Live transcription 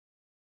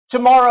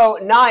Tomorrow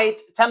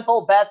night,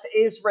 Temple Beth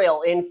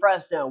Israel in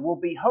Fresno will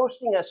be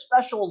hosting a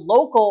special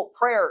local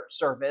prayer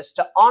service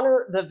to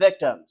honor the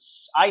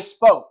victims. I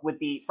spoke with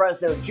the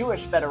Fresno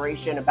Jewish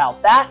Federation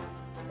about that,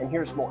 and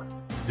here's more.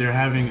 They're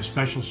having a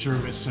special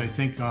service, I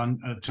think, on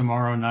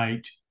tomorrow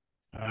night,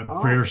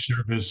 prayer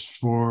service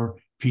for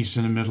peace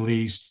in the Middle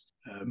East.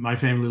 My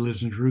family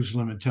lives in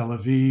Jerusalem and Tel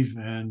Aviv,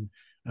 and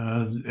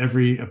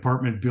every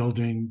apartment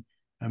building,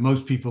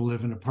 most people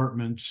live in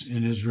apartments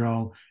in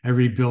Israel.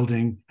 Every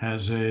building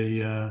has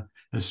a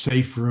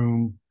safe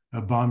room,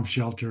 a bomb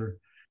shelter.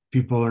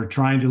 People are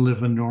trying to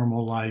live a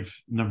normal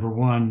life, number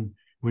one,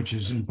 which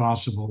is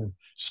impossible.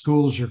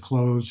 Schools are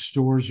closed,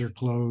 stores are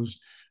closed.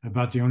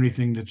 About the only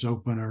thing that's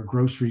open are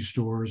grocery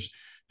stores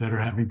that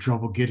are having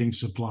trouble getting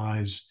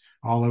supplies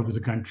all over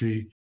the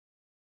country.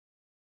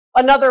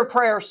 Another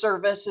prayer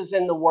service is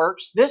in the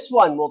works. This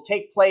one will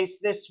take place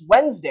this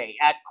Wednesday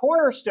at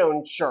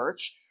Cornerstone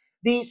Church.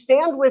 The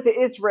Stand with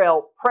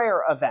Israel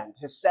prayer event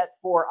is set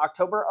for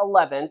October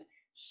 11th,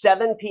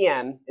 7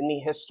 p.m. in the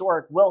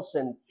historic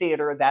Wilson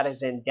Theater that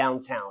is in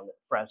downtown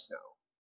Fresno.